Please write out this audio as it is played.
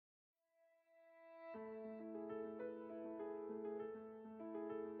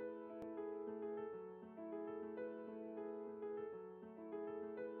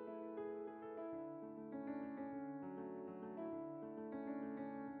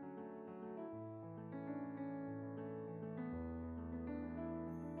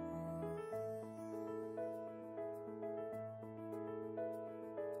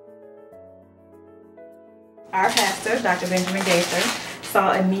Our pastor, Dr. Benjamin Gaither,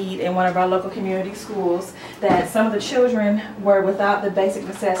 saw a need in one of our local community schools that some of the children were without the basic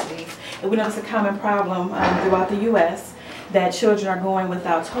necessities. And we know it's a common problem throughout the U.S. that children are going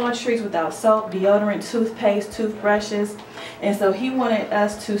without toiletries, without soap, deodorant, toothpaste, toothbrushes. And so he wanted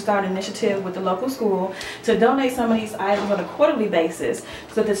us to start an initiative with the local school to donate some of these items on a quarterly basis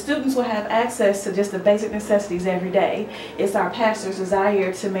so that the students will have access to just the basic necessities every day. It's our pastor's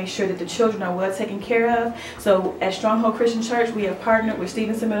desire to make sure that the children are well taken care of. So at Stronghold Christian Church, we have partnered with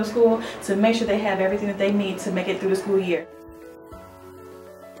Stephenson Middle School to make sure they have everything that they need to make it through the school year.